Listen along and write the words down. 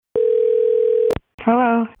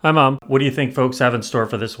Hello. Hi, Mom. What do you think folks have in store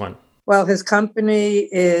for this one? Well, his company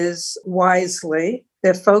is Wisely.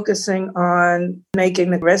 They're focusing on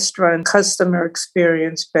making the restaurant customer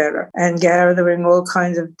experience better and gathering all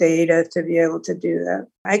kinds of data to be able to do that.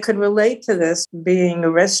 I could relate to this being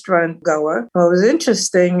a restaurant goer. What was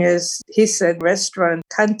interesting is he said restaurant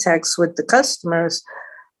contacts with the customers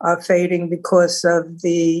are fading because of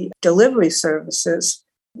the delivery services,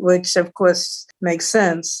 which of course makes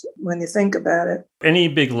sense when you think about it. Any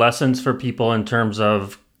big lessons for people in terms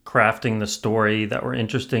of crafting the story that were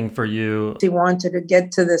interesting for you? He wanted to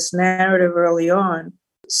get to this narrative early on,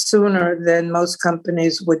 sooner than most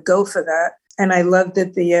companies would go for that. And I loved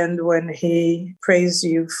at the end when he praised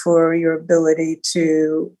you for your ability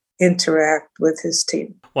to interact with his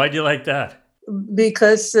team. Why do you like that?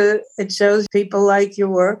 Because it shows people like your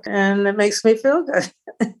work and it makes me feel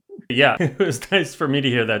good. Yeah, it was nice for me to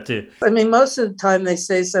hear that too. I mean, most of the time they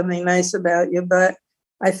say something nice about you, but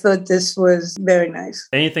I thought this was very nice.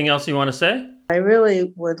 Anything else you want to say? I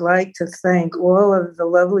really would like to thank all of the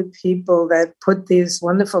lovely people that put these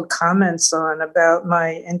wonderful comments on about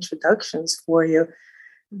my introductions for you.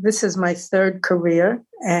 This is my third career,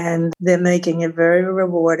 and they're making it very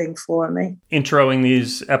rewarding for me. Introing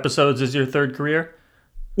these episodes is your third career?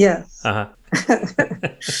 Yes. Uh-huh.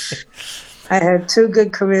 I had two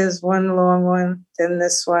good careers, one long one, then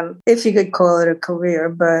this one, if you could call it a career,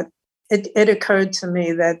 but it occurred to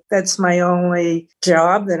me that that's my only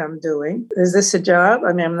job that I'm doing. Is this a job?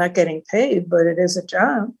 I mean, I'm not getting paid, but it is a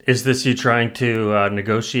job. Is this you trying to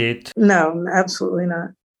negotiate? No, absolutely not.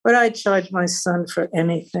 But I charge my son for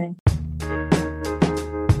anything.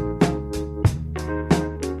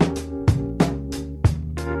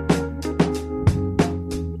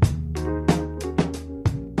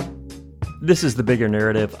 This is The Bigger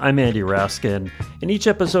Narrative. I'm Andy Raskin. In each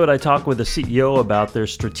episode, I talk with a CEO about their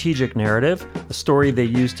strategic narrative, a story they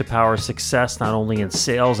use to power success not only in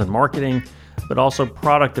sales and marketing, but also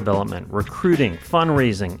product development, recruiting,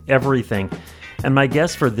 fundraising, everything. And my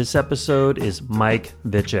guest for this episode is Mike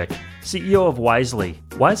Vichich, CEO of Wisely.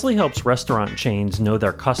 Wisely helps restaurant chains know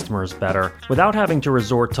their customers better without having to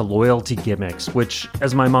resort to loyalty gimmicks, which,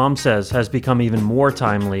 as my mom says, has become even more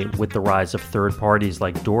timely with the rise of third parties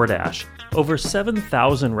like DoorDash. Over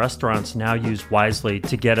 7,000 restaurants now use Wisely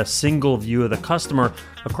to get a single view of the customer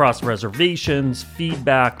across reservations,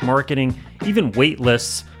 feedback, marketing, even wait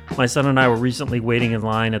lists. My son and I were recently waiting in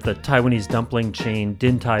line at the Taiwanese dumpling chain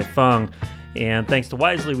Din Tai Fung, and thanks to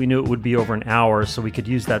Wisely, we knew it would be over an hour, so we could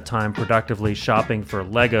use that time productively shopping for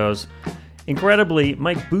Legos. Incredibly,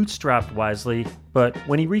 Mike bootstrapped Wisely, but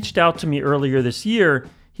when he reached out to me earlier this year,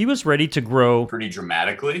 he was ready to grow pretty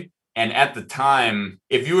dramatically. And at the time,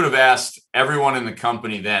 if you would have asked everyone in the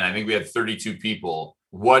company then, I think we had 32 people,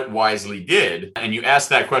 what Wisely did, and you asked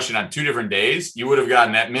that question on 2 different days, you would have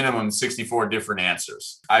gotten at minimum 64 different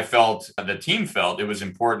answers. The team felt it was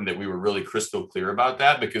important that we were really crystal clear about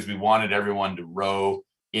that because we wanted everyone to row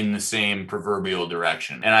in the same proverbial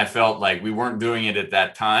direction. And I felt like we weren't doing it at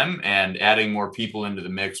that time, and adding more people into the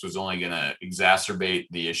mix was only going to exacerbate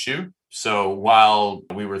the issue. So while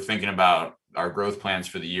we were thinking about our growth plans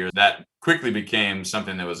for the year, that quickly became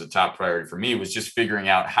something that was a top priority for me, was just figuring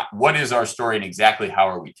out what is our story and exactly how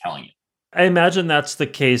are we telling it. I imagine that's the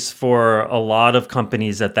case for a lot of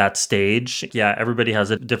companies at that stage. Yeah, everybody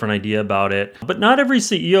has a different idea about it. But not every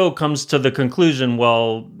CEO comes to the conclusion,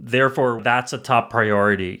 well, therefore, that's a top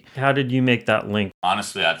priority. How did you make that link?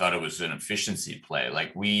 Honestly, I thought it was an efficiency play.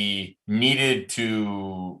 Like, we needed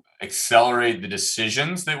to accelerate the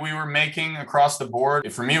decisions that we were making across the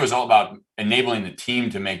board. For me, it was all about enabling the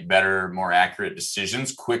team to make better, more accurate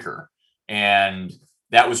decisions quicker. And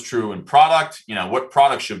that was true in product. What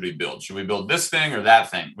product should we build? Should we build this thing or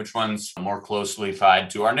that thing? Which one's more closely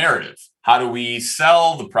tied to our narrative? How do we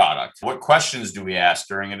sell the product? What questions do we ask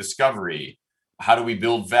during a discovery? How do we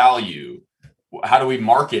build value? How do we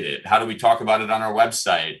market it? How do we talk about it on our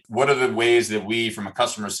website? What are the ways that we, from a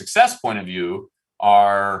customer success point of view,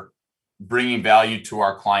 are bringing value to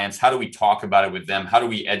our clients? How do we talk about it with them? How do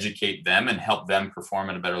we educate them and help them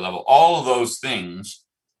perform at a better level? All of those things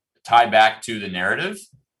tie back to the narrative.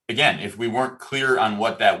 Again, if we weren't clear on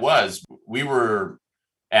what that was, we were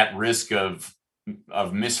at risk of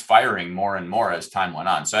misfiring more and more as time went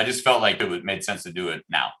on. So I just felt like it made sense to do it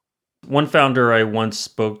now. One founder I once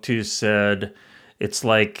spoke to said, it's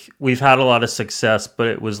like we've had a lot of success, but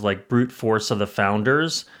it was like brute force of the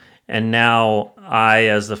founders. And now I,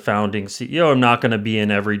 as the founding CEO, am not going to be in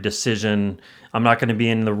every decision. I'm not going to be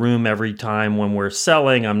in the room every time when we're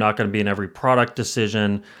selling. I'm not going to be in every product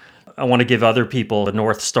decision. I want to give other people the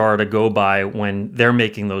North Star to go by when they're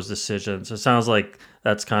making those decisions. It sounds like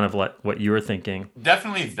that's kind of like what you were thinking.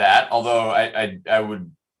 Definitely that, although I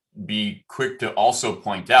would be quick to also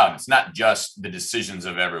point out it's not just the decisions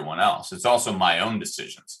of everyone else. It's also my own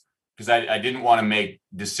decisions, because I didn't want to make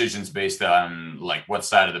decisions based on like what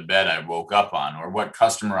side of the bed I woke up on or what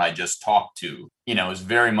customer I just talked to. You know, it's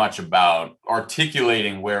very much about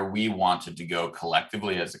articulating where we wanted to go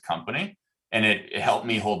collectively as a company. And it helped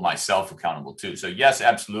me hold myself accountable too. So yes,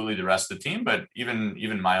 absolutely the rest of the team, but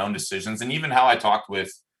even my own decisions and even how I talked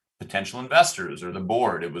with potential investors or the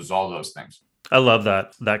board, it was all those things. I love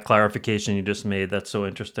that clarification you just made. That's so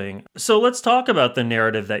interesting. So let's talk about the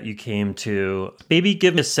narrative that you came to. Maybe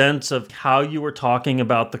give me a sense of how you were talking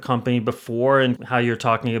about the company before and how you're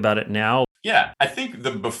talking about it now. Yeah, I think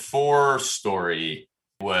the before story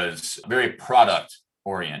was very product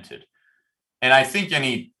oriented. And I think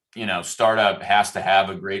any, startup has to have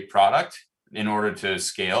a great product in order to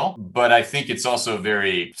scale. But I think it's also a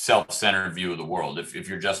very self-centered view of the world if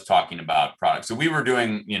you're just talking about products. So we were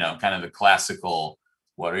doing, kind of the classical,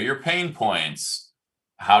 what are your pain points?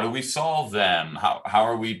 How do we solve them? How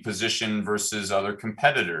are we positioned versus other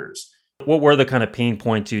competitors? What were the kind of pain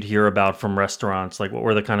points you'd hear about from restaurants? Like, what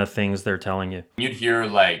were the kind of things they're telling you? You'd hear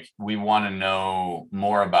like, we want to know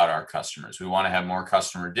more about our customers. We want to have more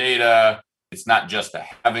customer data. It's not just the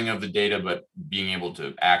having of the data, but being able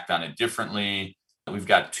to act on it differently. We've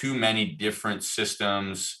got too many different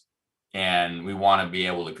systems and we want to be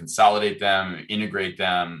able to consolidate them, integrate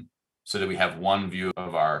them so that we have one view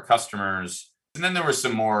of our customers. And then there were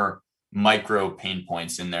some more micro pain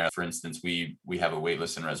points in there. For instance, we have a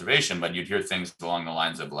waitlist and reservation, but you'd hear things along the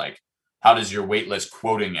lines of like, how does your waitlist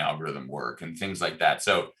quoting algorithm work and things like that.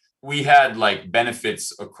 So we had like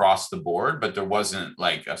benefits across the board, but there wasn't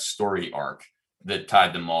like a story arc that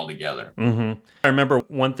tied them all together. Mm-hmm. I remember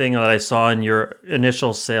one thing that I saw in your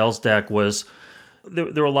initial sales deck was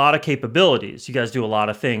there were a lot of capabilities. You guys do a lot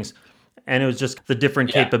of things, and it was just the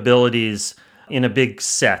different capabilities in a big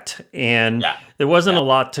set. And there wasn't a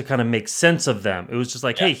lot to kind of make sense of them. It was just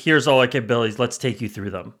like, hey, here's all our capabilities. Let's take you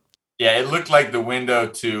through them. Yeah, it looked like the window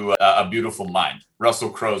to A Beautiful Mind, Russell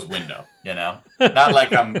Crowe's window, Not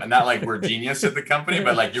like we're genius at the company,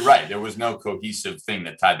 but like you're right, there was no cohesive thing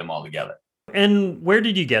that tied them all together. And where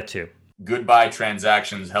did you get to? Goodbye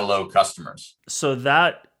transactions, hello customers. So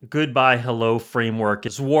that goodbye hello framework,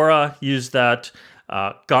 Zuora used that,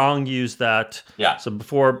 Gong used that. Yeah. So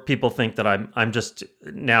before people think that I'm just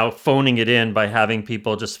now phoning it in by having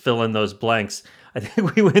people just fill in those blanks, I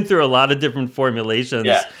think we went through a lot of different formulations.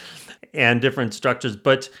 And different structures.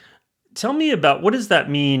 But tell me about, what does that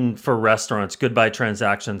mean for restaurants? Goodbye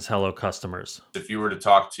transactions, hello customers. If you were to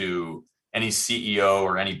talk to any CEO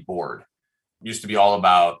or any board, it used to be all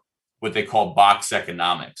about what they call box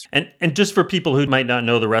economics. And just for people who might not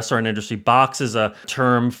know the restaurant industry, box is a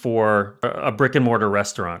term for a brick and mortar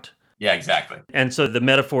restaurant. Yeah, exactly. And so the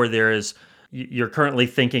metaphor there is you're currently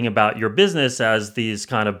thinking about your business as these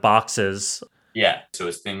kind of boxes. Yeah. So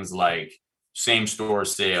it's things like same store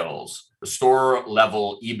sales, store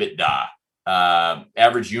level EBITDA,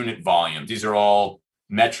 average unit volume. These are all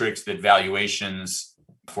metrics that valuations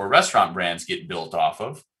for restaurant brands get built off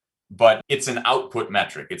of, but it's an output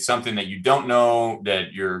metric. It's something that you don't know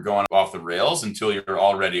that you're going off the rails until you're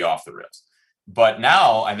already off the rails. But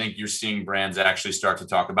now I think you're seeing brands actually start to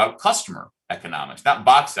talk about customer economics, not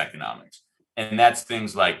box economics. And that's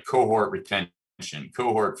things like cohort retention,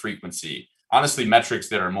 cohort frequency, honestly, metrics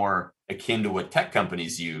that are more akin to what tech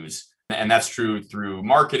companies use. And that's true through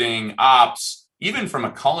marketing, ops, even from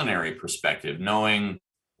a culinary perspective, knowing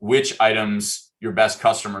which items your best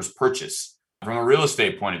customers purchase. From a real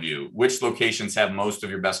estate point of view, which locations have most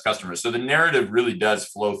of your best customers. So the narrative really does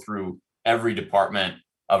flow through every department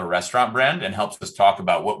of a restaurant brand and helps us talk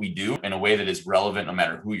about what we do in a way that is relevant no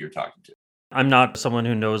matter who you're talking to. I'm not someone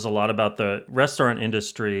who knows a lot about the restaurant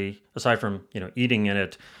industry, aside from, eating in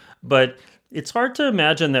it, but it's hard to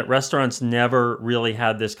imagine that restaurants never really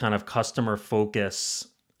had this kind of customer focus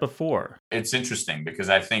before. It's interesting because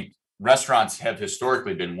I think restaurants have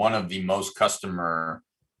historically been one of the most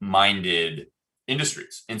customer-minded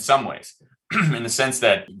industries in some ways, in the sense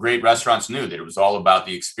that great restaurants knew that it was all about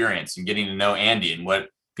the experience and getting to know Andy and what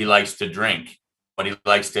he likes to drink, what he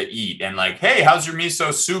likes to eat, and like, hey, how's your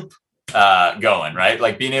miso soup going, right?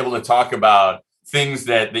 Like being able to talk about things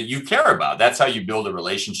that you care about. That's how you build a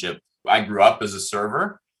relationship. I grew up as a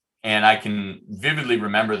server, and I can vividly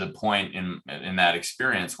remember the point in that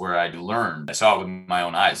experience where I learned, I saw it with my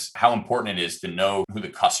own eyes, how important it is to know who the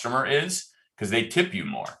customer is, because they tip you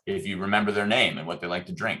more if you remember their name and what they like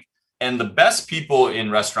to drink. And the best people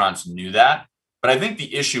in restaurants knew that. But I think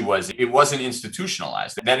the issue was it wasn't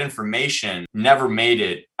institutionalized. That information never made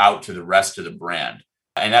it out to the rest of the brand.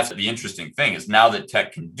 And that's the interesting thing is now that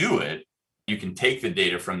tech can do it, you can take the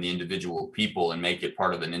data from the individual people and make it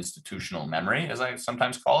part of an institutional memory, as I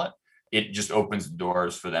sometimes call it. It just opens the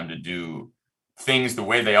doors for them to do things the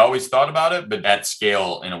way they always thought about it, but at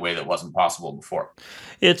scale in a way that wasn't possible before.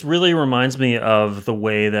 It really reminds me of the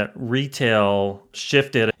way that retail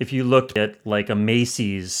shifted. If you look at like a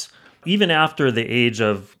Macy's, even after the age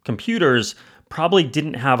of computers, probably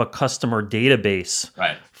didn't have a customer database.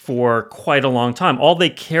 Right. For quite a long time. All they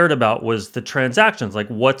cared about was the transactions, like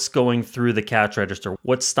what's going through the cash register,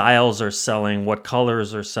 what styles are selling, what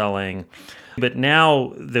colors are selling. But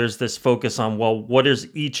now there's this focus on, well, what is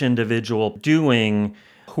each individual doing?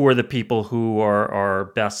 Who are the people who are our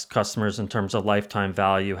best customers in terms of lifetime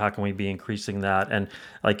value? How can we be increasing that? And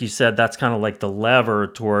like you said, that's kind of like the lever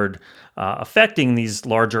toward affecting these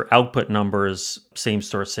larger output numbers,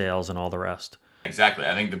 same-store sales, and all the rest. Exactly.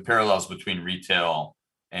 I think the parallels between retail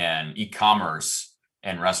and e-commerce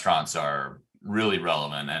and restaurants are really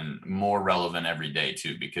relevant and more relevant every day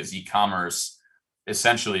too, because e-commerce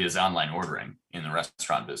essentially is online ordering in the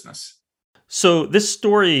restaurant business. So this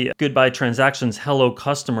story, Goodbye Transactions, Hello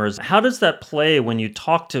Customers, how does that play when you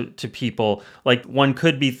talk to people? Like one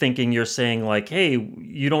could be thinking you're saying like, hey,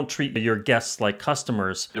 you don't treat your guests like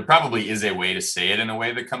customers. There probably is a way to say it in a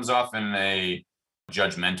way that comes off in a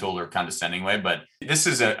judgmental or condescending way, but this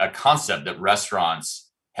is a concept that restaurants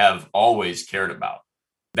have always cared about.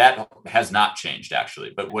 That has not changed,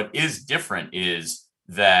 actually. But what is different is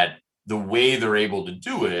that the way they're able to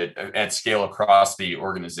do it at scale across the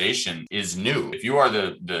organization is new. If you are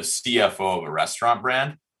the CFO of a restaurant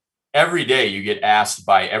brand, every day you get asked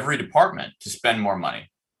by every department to spend more money.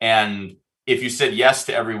 And if you said yes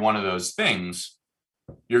to every one of those things,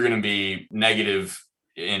 you're going to be negative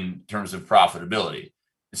in terms of profitability.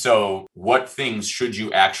 So what things should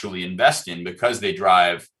you actually invest in because they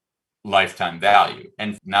drive lifetime value?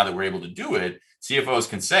 And now that we're able to do it, CFOs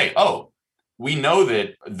can say, oh, we know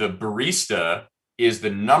that the barista is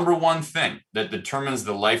the number one thing that determines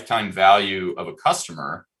the lifetime value of a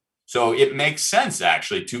customer. So it makes sense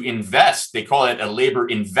actually to invest. They call it a labor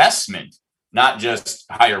investment, not just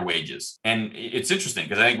higher wages. And it's interesting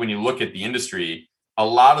because I think when you look at the industry, a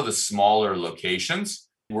lot of the smaller locations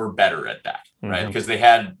were better at that, right? Because they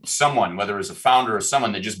had someone, whether it was a founder or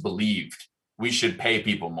someone that just believed we should pay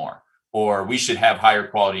people more or we should have higher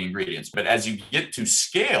quality ingredients. But as you get to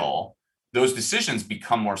scale, those decisions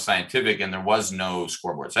become more scientific and there was no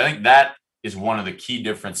scoreboard. So I think that is one of the key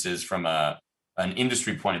differences from an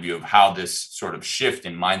industry point of view of how this sort of shift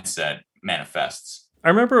in mindset manifests. I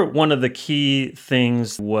remember one of the key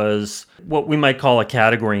things was what we might call a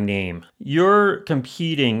category name. You're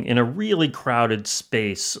competing in a really crowded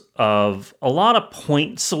space of a lot of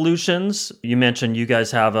point solutions. You mentioned you guys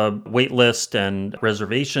have a wait list and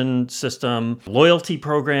reservation system. Loyalty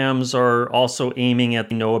programs are also aiming at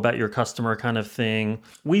know about your customer kind of thing.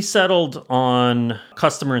 We settled on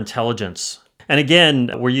customer intelligence. And again,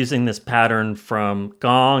 we're using this pattern from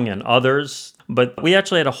Gong and others. But we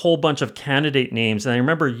actually had a whole bunch of candidate names. And I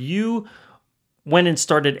remember you went and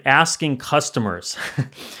started asking customers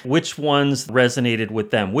which ones resonated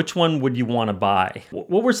with them. Which one would you want to buy?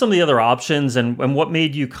 What were some of the other options and what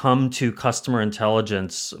made you come to customer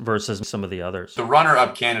intelligence versus some of the others? The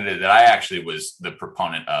runner-up candidate that I actually was the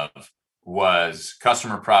proponent of was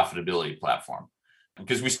customer profitability platform.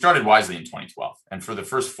 Because we started Wisely in 2012. And for the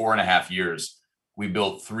first 4.5 years, we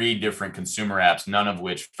built 3 different consumer apps, none of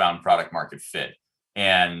which found product market fit.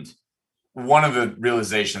 And one of the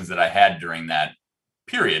realizations that I had during that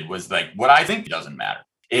period was like, what I think doesn't matter.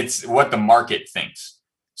 It's what the market thinks.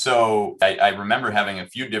 So I remember having a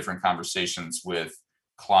few different conversations with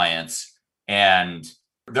clients, and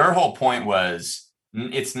their whole point was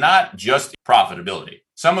it's not just profitability.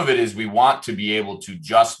 Some of it is we want to be able to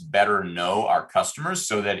just better know our customers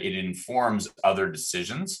so that it informs other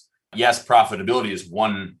decisions. Yes, profitability is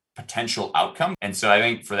one potential outcome. And so I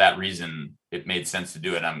think for that reason, it made sense to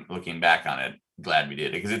do it. I'm looking back on it, glad we did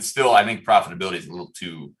it, because it's still, I think profitability is a little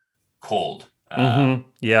too cold.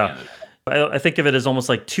 Yeah. I think of it as almost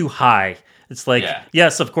like too high. It's like,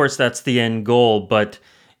 yes, of course, that's the end goal, but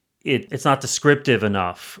it's not descriptive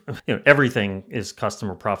enough. Everything is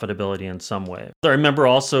customer profitability in some way. I remember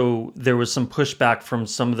also there was some pushback from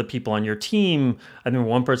some of the people on your team. I remember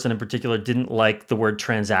one person in particular didn't like the word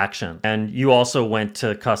transaction. And you also went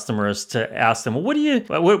to customers to ask them, what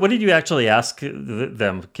did you actually ask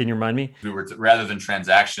them? Can you remind me? We were, rather than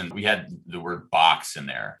transaction, we had the word box in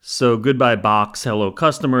there. So Goodbye Box, Hello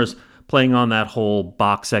Customers. playing on that whole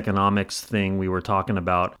box economics thing we were talking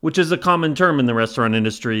about, which is a common term in the restaurant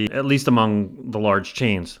industry, at least among the large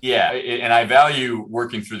chains. Yeah. And I value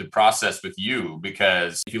working through the process with you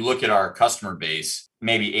because if you look at our customer base,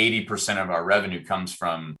 maybe 80% of our revenue comes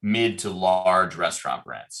from mid to large restaurant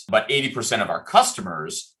brands, but 80% of our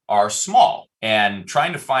customers are small. And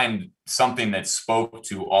trying to find something that spoke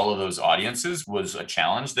to all of those audiences was a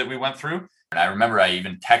challenge that we went through. And I remember I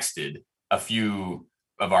even texted a few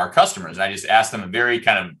of our customers. I just asked them a very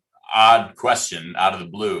kind of odd question out of the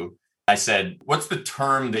blue. I said, what's the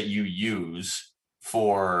term that you use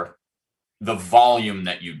for the volume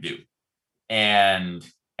that you do? And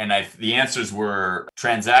the answers were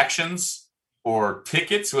transactions, or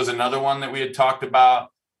tickets was another one that we had talked about.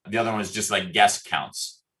 The other one was just like guest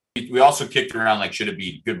counts. We also kicked around, like, should it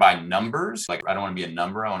be goodbye numbers? Like, I don't want to be a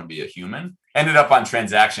number. I want to be a human. Ended up on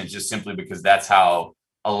transactions just simply because that's how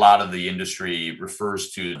a lot of the industry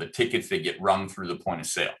refers to the tickets that get rung through the point of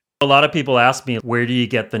sale. A lot of people ask me, where do you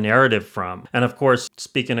get the narrative from? And of course,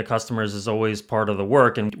 speaking to customers is always part of the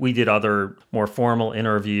work. And we did other more formal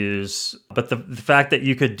interviews. But the fact that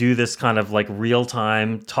you could do this kind of like real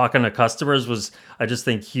time talking to customers was, I just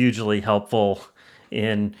think, hugely helpful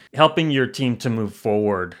in helping your team to move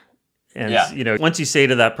forward. And, once you say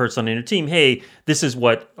to that person on your team, hey, this is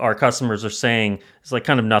what our customers are saying, it's like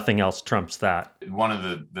kind of nothing else trumps that. One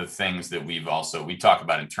of the things that we talk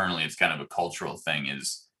about internally, it's kind of a cultural thing,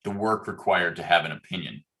 is the work required to have an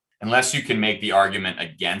opinion. Unless you can make the argument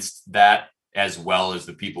against that as well as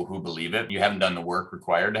the people who believe it, you haven't done the work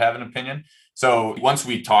required to have an opinion. So once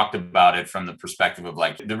we talked about it from the perspective of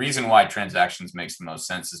like, the reason why transactions makes the most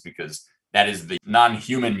sense is because that is the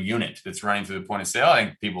non-human unit that's running through the point of sale. I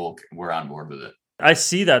think people were on board with it. I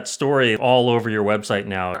see that story all over your website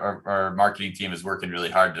now. Our marketing team is working really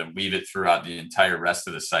hard to weave it throughout the entire rest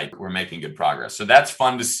of the site. We're making good progress. So that's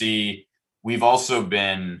fun to see. We've also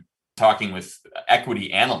been talking with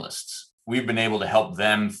equity analysts. We've been able to help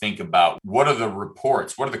them think about what are the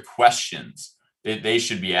reports, what are the questions that they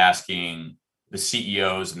should be asking the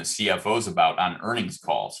CEOs and the CFOs about on earnings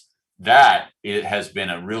calls. That it has been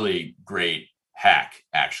a really great hack,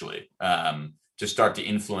 actually, to start to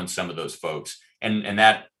influence some of those folks. And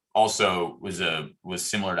that also was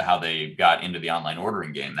similar to how they got into the online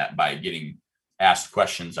ordering game, that by getting asked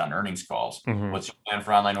questions on earnings calls. Mm-hmm. What's your plan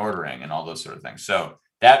for online ordering and all those sort of things. So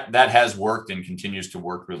that has worked and continues to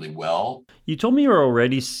work really well. You told me you're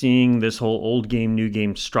already seeing this whole old game, new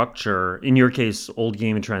game structure. In your case, old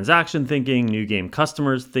game and transaction thinking, new game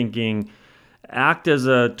customers thinking, act as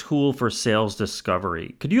a tool for sales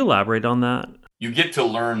discovery. Could you elaborate on that? You get to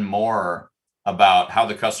learn more about how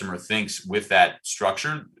the customer thinks with that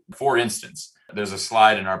structure. For instance, there's a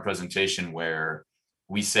slide in our presentation where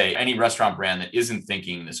we say any restaurant brand that isn't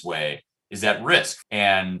thinking this way is at risk.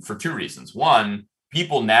 And for two reasons. One,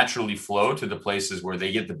 people naturally flow to the places where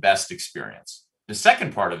they get the best experience. The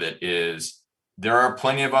second part of it is there are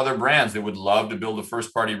plenty of other brands that would love to build a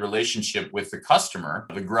first-party relationship with the customer.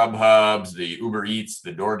 The Grubhubs, the Uber Eats,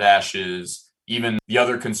 the DoorDashes, even the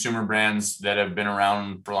other consumer brands that have been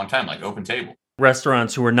around for a long time, like OpenTable.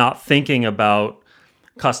 Restaurants who are not thinking about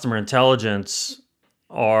customer intelligence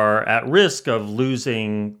are at risk of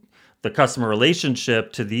losing the customer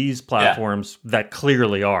relationship to these platforms that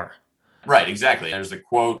clearly are. Right, exactly. There's a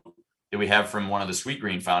quote that we have from one of the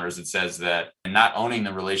Sweetgreen founders that says that not owning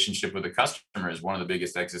the relationship with the customer is one of the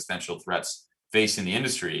biggest existential threats facing the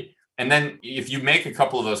industry. And then if you make a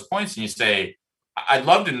couple of those points and you say, I'd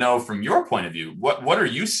love to know from your point of view, what are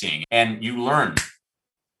you seeing? And you learn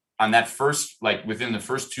on that first, like within the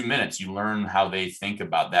first 2 minutes, you learn how they think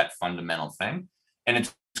about that fundamental thing. And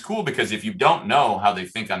it's cool because if you don't know how they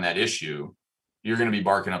think on that issue, you're going to be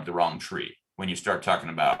barking up the wrong tree when you start talking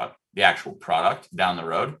about the actual product down the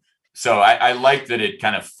road. So I like that it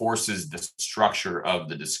kind of forces the structure of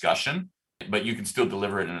the discussion, but you can still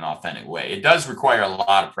deliver it in an authentic way. It does require a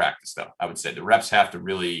lot of practice, though. I would say the reps have to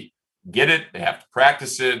really get it. They have to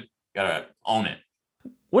practice it, got to own it.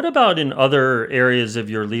 What about in other areas of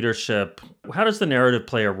your leadership? How does the narrative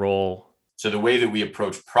play a role? So the way that we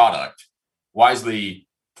approach product, Wisely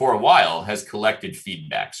for a while has collected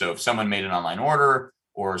feedback. So if someone made an online order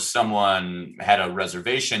or someone had a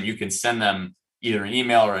reservation, you can send them either an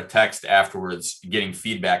email or a text afterwards getting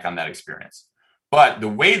feedback on that experience. But the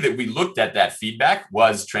way that we looked at that feedback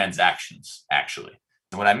was transactions, actually.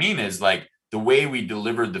 And what I mean is like the way we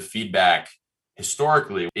delivered the feedback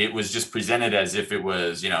historically, it was just presented as if it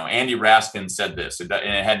was, Andy Raskin said this, and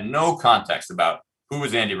it had no context about who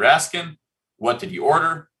was Andy Raskin, what did he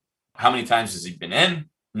order, how many times has he been in.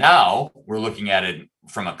 Now we're looking at it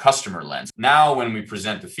from a customer lens. Now, when we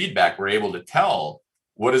present the feedback, we're able to tell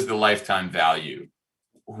What is the lifetime value?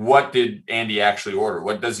 What did Andy actually order?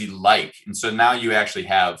 What does he like? And so now you actually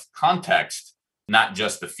have context, not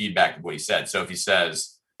just the feedback of what he said. So if he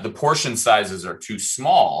says the portion sizes are too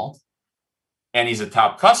small and he's a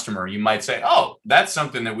top customer, you might say, oh, that's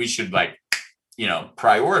something that we should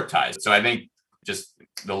prioritize. So I think just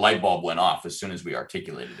the light bulb went off as soon as we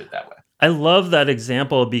articulated it that way. I love that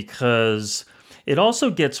example because it also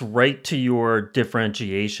gets right to your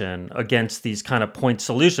differentiation against these kind of point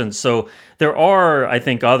solutions. So there are, I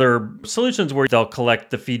think, other solutions where they'll collect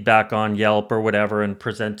the feedback on Yelp or whatever and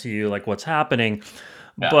present to you like what's happening.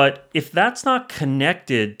 Yeah. But if that's not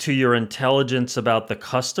connected to your intelligence about the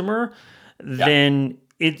customer, then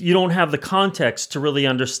you don't have the context to really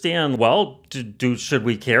understand, well, should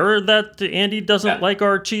we care that Andy doesn't like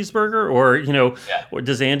our cheeseburger? Or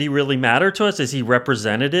does Andy really matter to us? Is he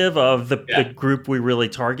representative of the group we really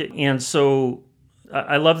target? And so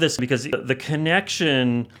I love this because the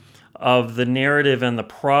connection of the narrative and the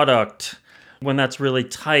product, when that's really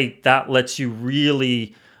tight, that lets you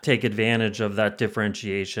really take advantage of that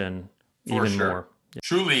differentiation even more. Yeah.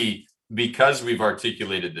 Truly, because we've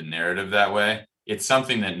articulated the narrative that way, it's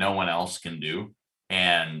something that no one else can do.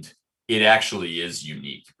 And it actually is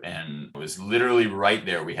unique. And it was literally right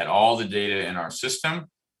there. We had all the data in our system,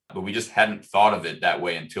 but we just hadn't thought of it that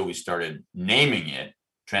way until we started naming it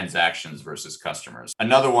transactions versus customers.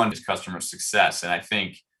 Another one is customer success. And I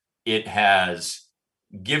think it has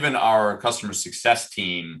given our customer success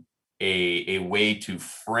team a way to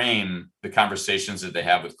frame the conversations that they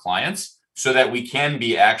have with clients so that we can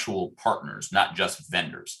be actual partners, not just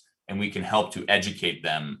vendors. And we can help to educate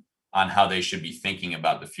them on how they should be thinking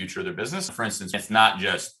about the future of their business. For instance, it's not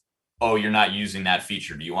just, oh, you're not using that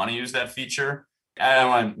feature. Do you want to use that feature? I don't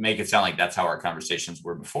want to make it sound like that's how our conversations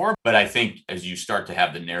were before. But I think as you start to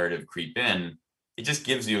have the narrative creep in, it just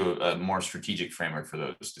gives you a more strategic framework for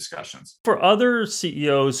those discussions. For other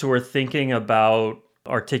CEOs who are thinking about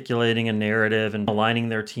articulating a narrative and aligning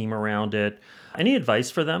their team around it, any advice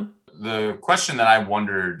for them? The question that I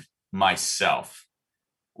wondered myself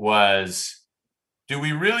was, do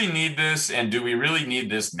we really need this? And do we really need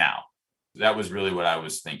this now? That was really what I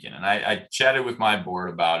was thinking. And I chatted with my board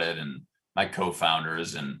about it and my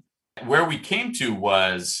co-founders. And where we came to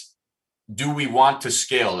was, do we want to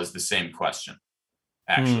scale is the same question,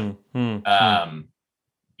 actually.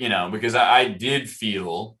 Because I did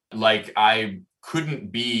feel like I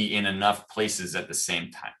couldn't be in enough places at the same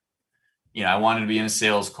time. I wanted to be in a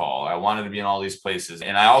sales call. I wanted to be in all these places.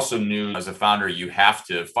 And I also knew as a founder, you have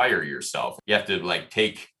to fire yourself. You have to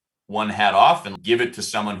take one hat off and give it to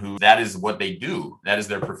someone who that is what they do. That is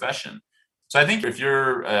their profession. So I think if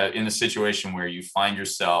you're in a situation where you find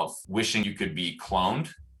yourself wishing you could be cloned,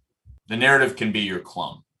 the narrative can be your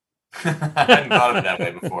clone. I hadn't thought of it that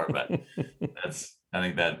way before, but I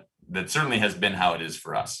think that certainly has been how it is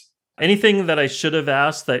for us. Anything that I should have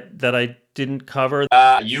asked that I didn't cover?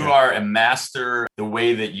 You are a master the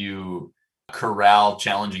way that you corral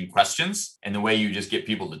challenging questions and the way you just get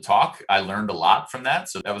people to talk. I learned a lot from that.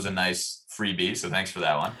 So that was a nice freebie. So thanks for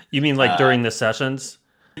that one. You mean during the sessions?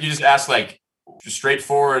 You just ask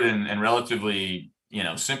straightforward and relatively,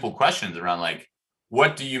 simple questions around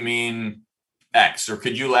what do you mean X, or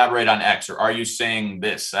could you elaborate on X, or are you saying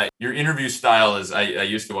this? Your interview style is, I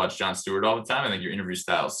used to watch Jon Stewart all the time. I think your interview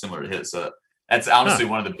style is similar to his. So that's honestly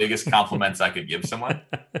one of the biggest compliments I could give someone.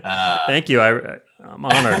 Thank you. I'm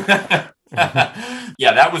honored.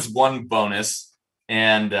 Yeah, that was one bonus.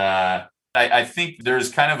 And I think there's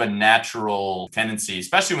kind of a natural tendency,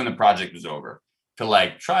 especially when the project is over,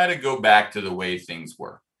 to try to go back to the way things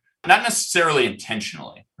were. Not necessarily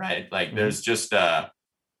intentionally, right? There's just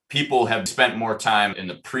people have spent more time in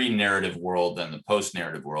the pre-narrative world than the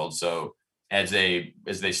post-narrative world. So as they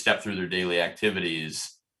step through their daily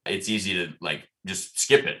activities, it's easy to just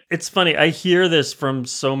skip it. It's funny. I hear this from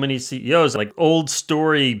so many CEOs, old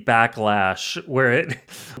story backlash where it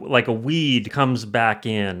like a weed comes back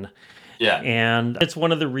in. Yeah. And it's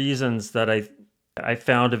one of the reasons that I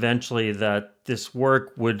found eventually that this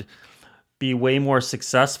work would be way more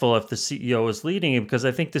successful if the CEO is leading it, because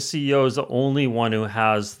I think the CEO is the only one who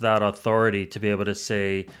has that authority to be able to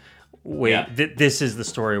say, wait, this is the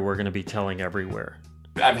story we're going to be telling everywhere.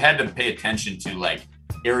 I've had to pay attention to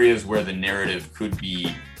areas where the narrative could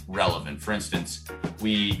be relevant. For instance,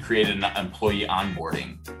 we created an employee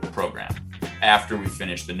onboarding program after we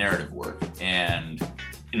finished the narrative work. And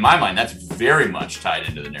in my mind, that's very much tied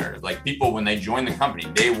into the narrative. People, when they join the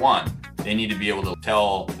company, day one, they need to be able to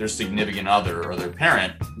tell their significant other or their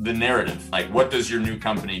parent the narrative. What does your new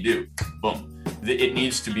company do? Boom. It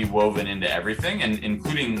needs to be woven into everything, and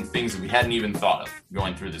including things that we hadn't even thought of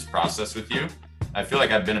going through this process with you. I feel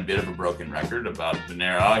like I've been a bit of a broken record about the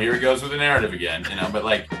narrative. Oh, here he goes with the narrative again, but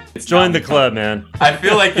like, it's join the club, man. I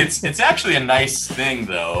feel like it's actually a nice thing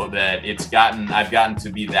though that I've gotten to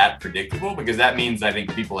be that predictable, because that means I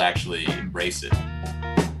think people actually embrace it.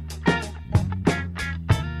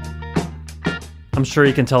 I'm sure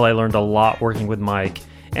you can tell I learned a lot working with Mike,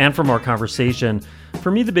 and from our conversation.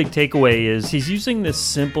 For me, the big takeaway is he's using this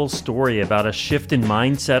simple story about a shift in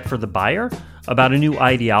mindset for the buyer, about a new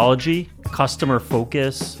ideology, customer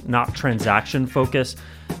focus, not transaction focus,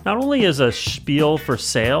 not only as a spiel for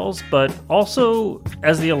sales, but also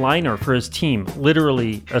as the aligner for his team,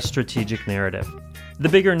 literally a strategic narrative. The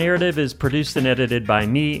Bigger Narrative is produced and edited by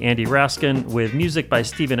me, Andy Raskin, with music by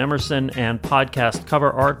Stephen Emerson and podcast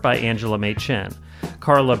cover art by Angela May Chen.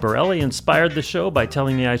 Carla Borelli inspired the show by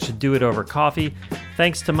telling me I should do it over coffee.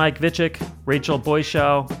 Thanks to Mike Vichich, Rachel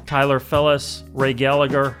Boyshow, Tyler Fellis, Ray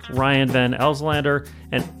Gallagher, Ryan Van Elslander,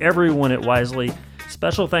 and everyone at Wisely.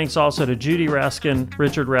 Special thanks also to Judy Raskin,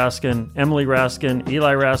 Richard Raskin, Emily Raskin,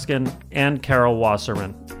 Eli Raskin, and Carol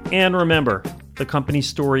Wasserman. And remember, the company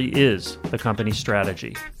story is the company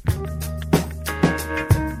strategy.